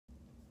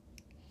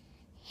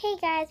Hey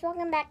guys,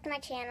 welcome back to my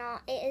channel.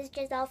 It is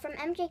Jiselle from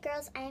MJ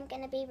Girls. I am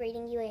going to be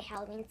reading you a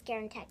Halloween scare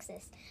in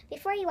Texas.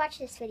 Before you watch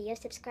this video,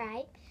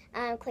 subscribe.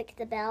 Click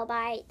the bell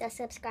by the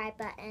subscribe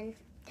button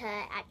to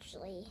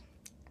actually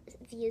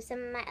view some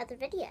of my other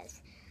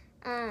videos.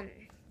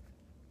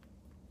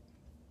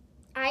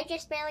 I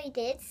just barely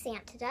did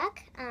Santa Duck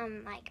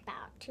like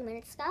about 2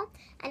 minutes ago,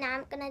 and now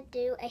I'm going to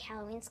do a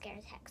Halloween scare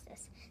in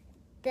Texas.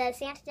 The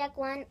Santa Duck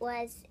one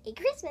was a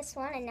Christmas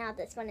one, and now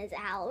this one is a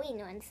Halloween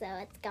one, so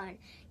it's going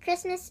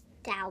Christmas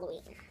to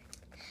Halloween.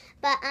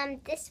 But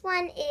this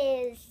one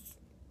is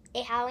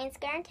a Halloween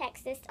scare in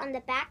Texas. On the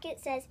back it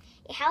says,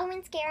 a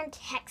Halloween scare in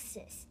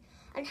Texas.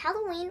 On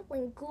Halloween,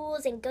 when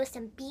ghouls and ghosts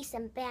and beasts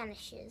and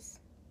banishes,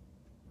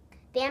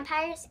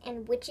 vampires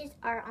and witches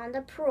are on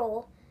the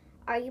prowl,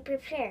 are you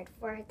prepared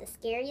for the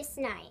scariest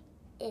night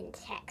in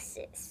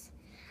Texas?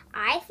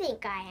 I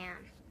think I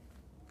am.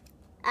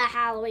 A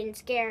Halloween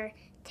scare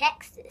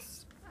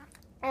Texas.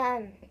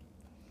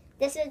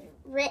 This is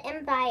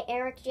written by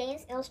Eric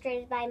James,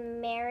 illustrated by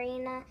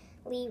Marina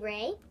Lee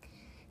Ray.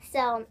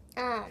 So,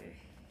 I'm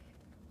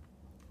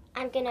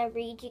gonna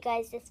read you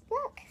guys this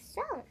book.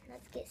 So,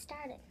 let's get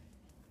started.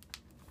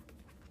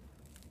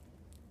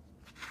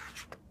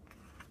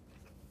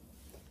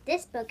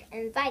 This book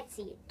invites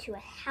you to a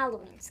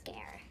Halloween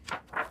scare.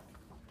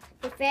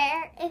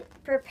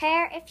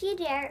 Prepare if you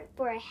dare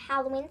for a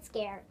Halloween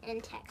scare in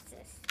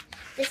Texas.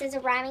 This is a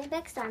rhyming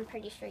book, so I'm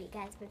pretty sure you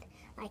guys would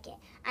like it.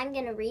 I'm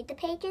going to read the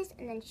pages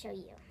and then show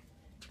you.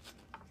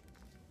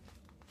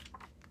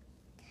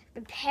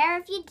 Prepare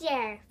if you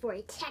dare for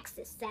a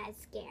Texas sad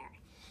scare.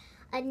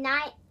 A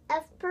night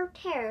of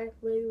terror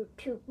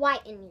to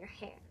whiten your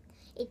hair.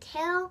 A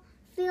tale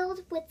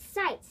filled with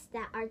sights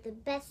that are the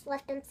best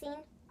left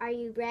unseen. Are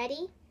you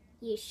ready?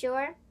 You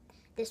sure?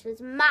 This was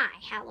my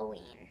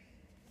Halloween.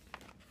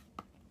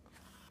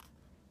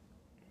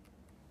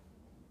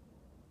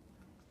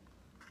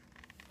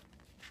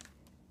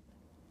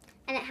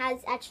 And it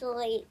has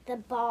actually the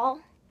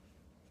ball,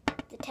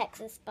 the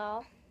Texas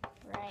ball,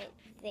 right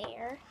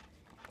there.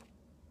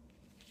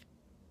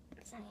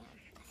 So yeah,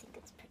 I think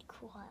it's pretty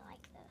cool. I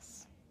like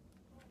this.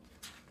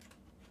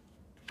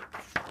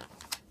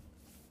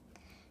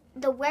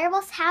 The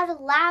werewolves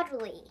howled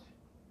loudly.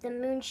 The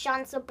moon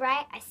shone so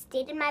bright, I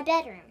stayed in my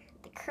bedroom,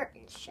 the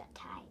curtains shut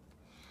tight.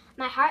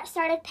 My heart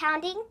started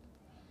pounding.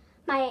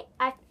 My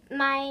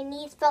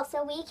knees felt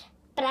so weak,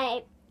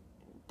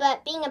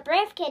 but being a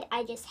brave kid,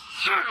 I just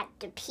had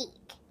to peek.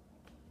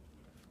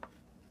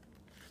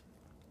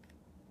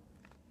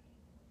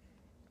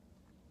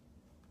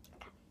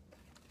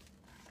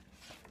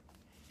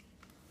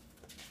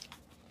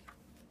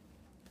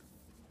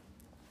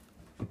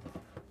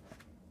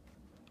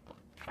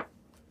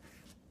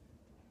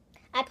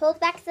 I pulled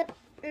back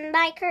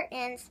my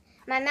curtains,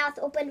 my mouth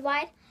opened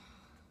wide.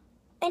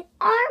 An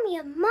army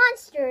of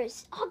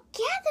monsters all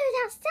gathered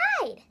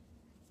outside.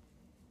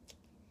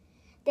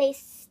 They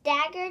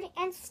staggered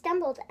and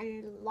stumbled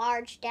and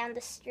larged down the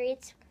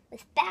streets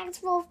with bags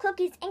full of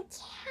cookies and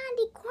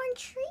candy corn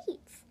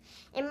treats.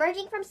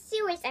 Emerging from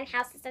sewers and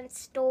houses and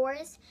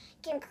stores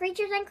came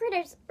creatures and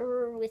critters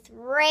with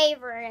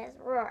ravenous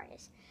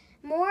roars.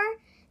 More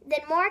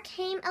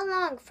came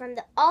along from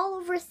the all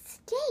over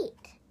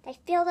state. They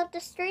filled up the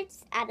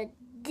streets at a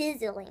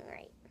dizzying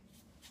rate.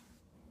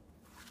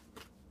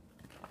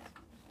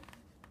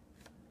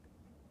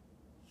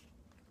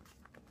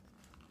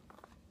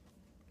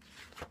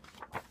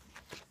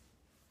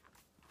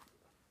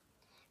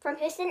 From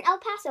Houston, El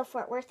Paso,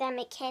 Fort Worth, and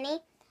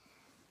McKinney,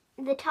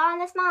 the tall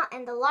and the small,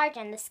 and the large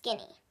and the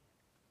skinny,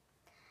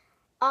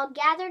 all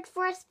gathered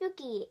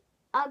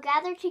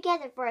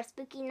together for a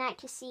spooky night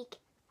to seek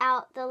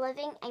out the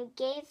living and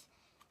gave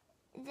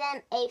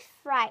them a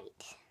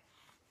fright.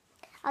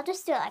 I'll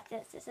just do it like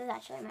this. This is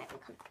actually might be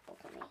comfortable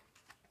for me.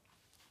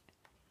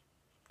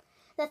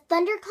 The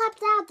thunder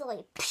clapped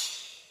loudly,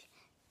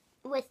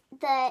 with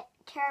the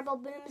terrible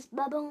booms,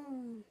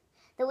 ba-boom.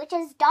 The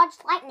witches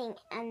dodged lightning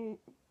and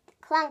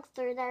clung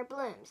through their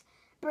brooms,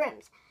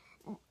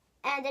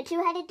 and the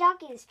two-headed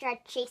donkeys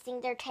tried chasing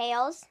their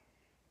tails,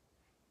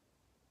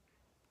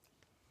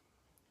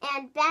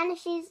 and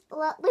banshees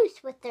let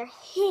loose with their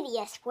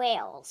hideous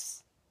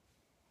wails.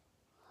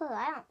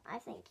 I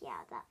think,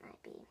 yeah, that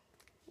might be.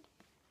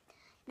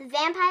 The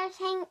vampires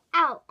hang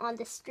out on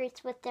the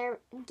streets with their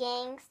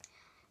gangs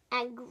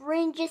and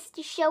grin just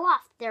to show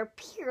off their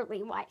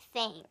purely white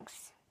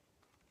fangs.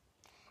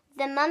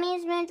 The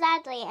mummies moaned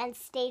loudly and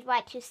stayed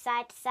white to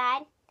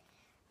side,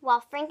 while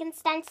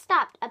Frankenstein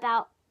stopped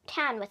about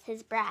town with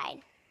his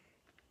bride.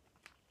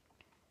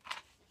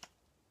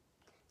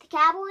 The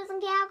cowboys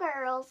and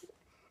cowgirls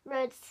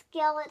rode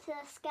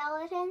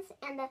skeletons,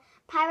 and the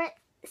pirates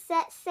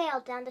set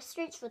sail down the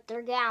streets with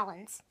their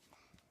gallons.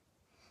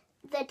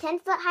 The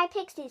 10-foot-high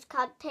pixies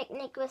called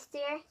picnic with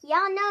fear.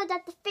 Y'all know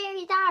that the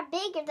fairies are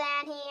bigger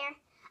than here.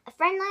 A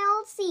friendly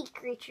old sea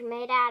creature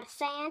made out of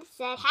sand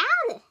said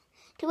howdy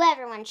to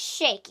everyone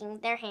shaking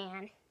their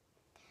hand.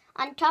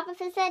 On top of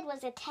his head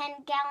was a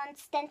 10-gallon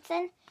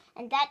Stetson,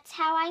 and that's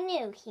how I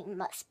knew he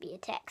must be a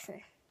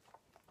Texan.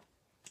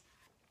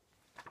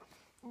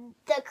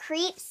 The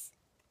creeps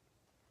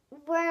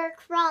were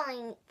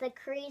crawling. The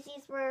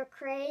crazies were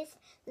crazed.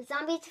 The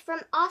zombies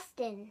from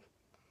Austin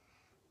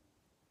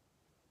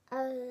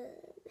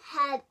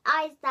had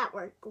eyes that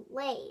were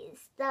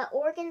glazed. The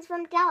organs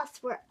from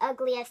Dallas were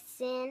ugly as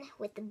sin,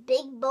 with the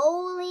big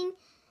bowling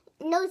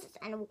noses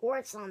and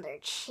warts on their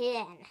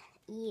chin.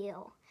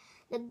 Ew.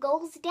 The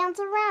ghouls dance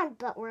around,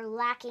 but were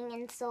lacking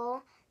in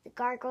soul. The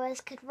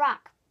gargoyles could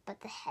rock, but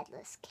the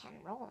headless can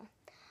roll.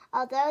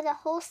 Although the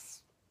whole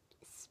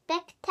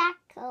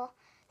spectacle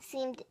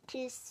seemed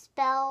to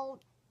spell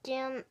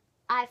doom,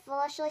 I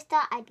foolishly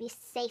thought I'd be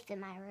safe in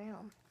my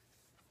room.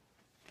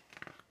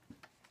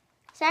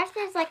 So if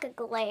there's like a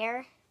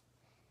glare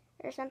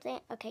or something.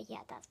 Okay,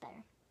 yeah, that's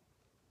better.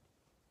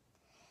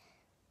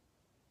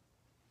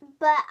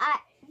 But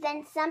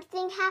then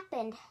something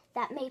happened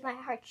that made my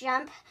heart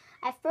jump.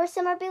 At first,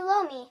 somewhere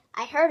below me,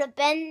 I heard a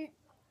bend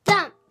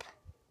thump.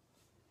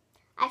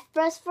 I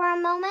froze for a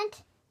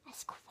moment,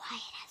 as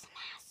quiet as a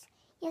mouse.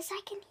 Yes,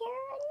 I can hear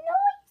a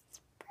noise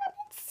from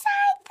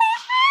inside the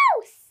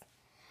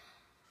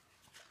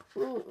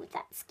house. Ooh,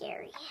 that's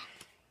scary.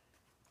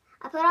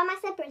 I put on my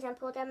slippers and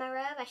pulled down my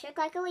robe. I shook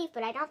like a leaf,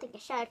 but I don't think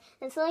it showed.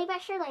 Then slowly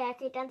but surely I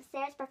crept down the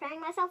stairs,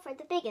 preparing myself for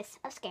the biggest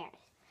of scares.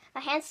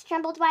 My hands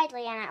trembled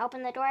widely, and I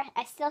opened the door.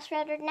 I still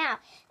shuddered now.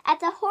 At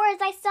the horrors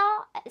I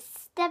saw,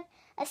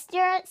 a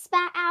stir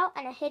spat out,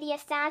 and a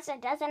hideous sound, a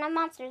dozen of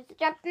monsters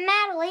jumped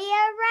madly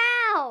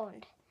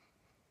around.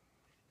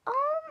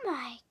 Oh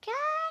my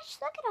gosh,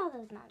 look at all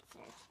those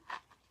monsters.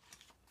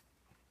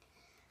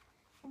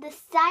 The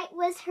sight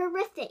was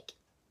horrific.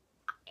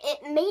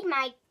 It made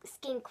my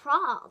skin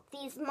crawl.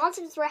 These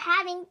monsters were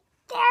having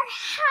their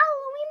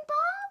Halloween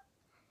ball.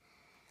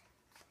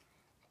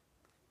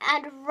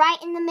 And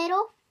right in the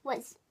middle,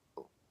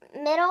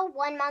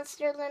 one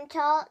monster loomed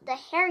tall, the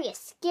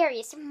hairiest,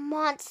 scariest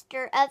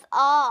monster of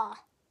all.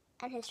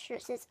 And his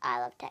shirt says, I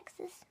love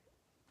Texas.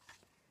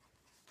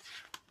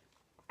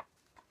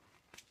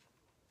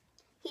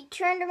 He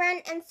turned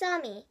around and saw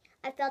me.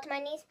 I fell to my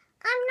knees.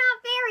 I'm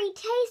not very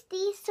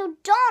tasty, so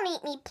don't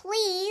eat me,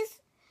 please.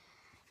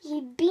 He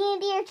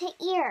beamed ear to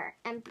ear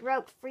and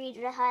broke free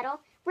to the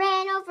huddle,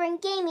 ran over and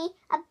gave me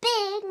a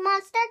big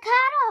monster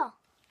cuddle.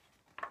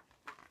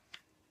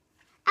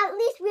 At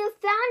least we have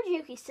found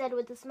you, he said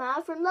with a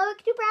smile. From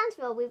Lubbock to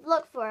Brownsville, we've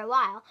looked for a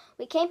while.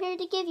 We came here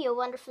to give you a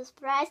wonderful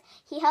surprise.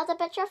 He held up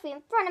a trophy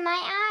in front of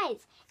my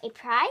eyes. A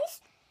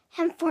prize?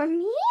 And for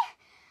me?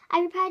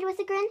 I replied with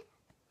a grin.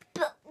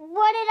 But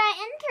what did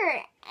I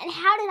enter? And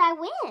how did I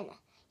win?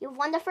 You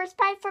won the first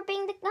prize for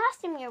being the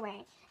costume you're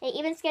wearing. It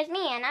even scares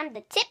me, and I'm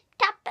the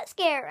tip-top at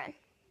scaring.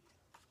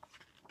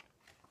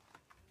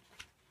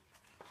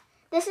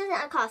 This isn't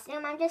a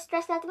costume. I'm just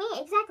dressed as me.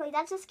 Exactly.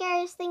 That's the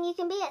scariest thing you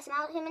can be. A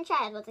small human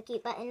child with a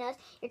cute button nose.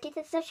 Your teeth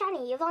are so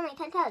shiny. You've only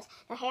 10 toes.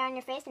 No hair on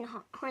your face and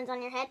horns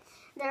on your head.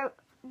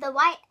 The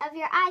white of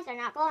your eyes are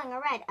not glowing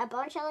or red. A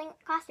bone-chilling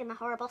costume, a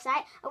horrible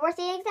sight. A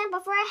worthy example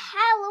for a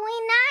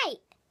Halloween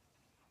night.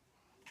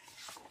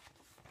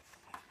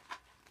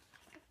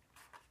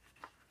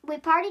 We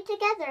partied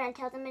together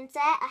until the moon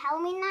set. A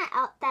Halloween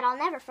night that I'll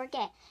never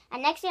forget.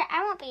 And next year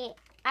I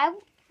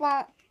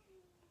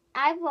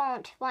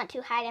won't want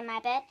to hide in my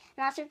bed.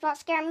 Monsters won't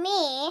scare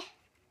me.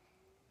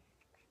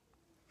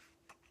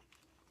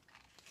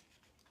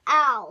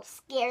 I'll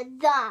scare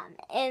them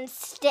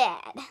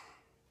instead.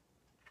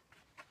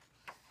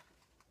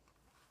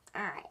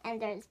 Alright,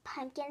 and there's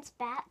pumpkins,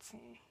 bats,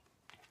 and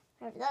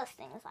whatever those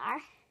things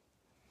are.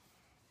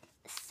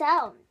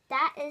 So,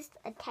 that is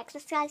a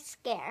Texas Guy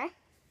Scare.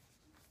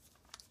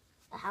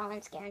 A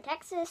Halloween Scare in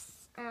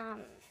Texas.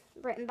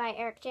 Written by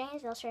Eric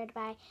James, illustrated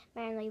by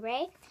Marina Lee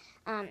Ray.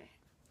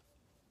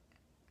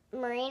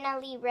 Marina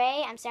Lee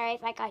Ray, I'm sorry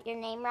if I got your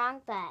name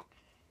wrong, but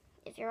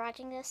if you're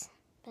watching this,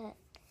 but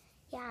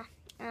yeah.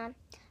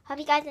 Hope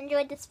you guys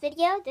enjoyed this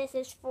video. This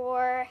is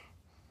for,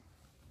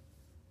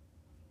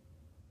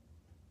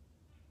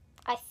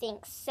 I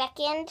think,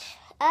 second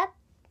up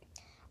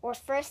or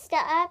first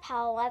up,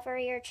 however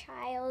your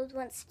child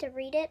wants to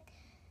read it.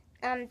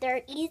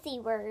 They're easy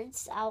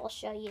words. I will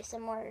show you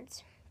some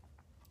words.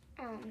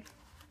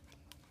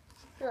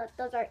 Look,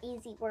 those are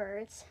easy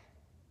words.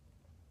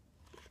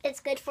 It's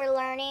good for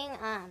learning.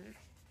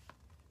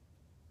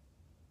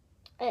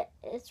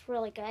 It's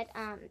really good.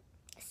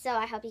 So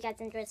I hope you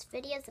guys enjoyed this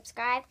video.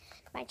 Subscribe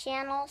to my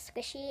channel,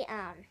 Squishy.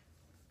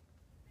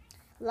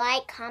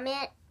 Like,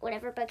 comment,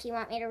 whatever book you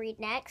want me to read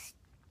next.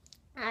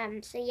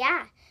 So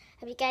yeah,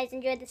 hope you guys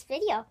enjoyed this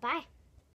video. Bye.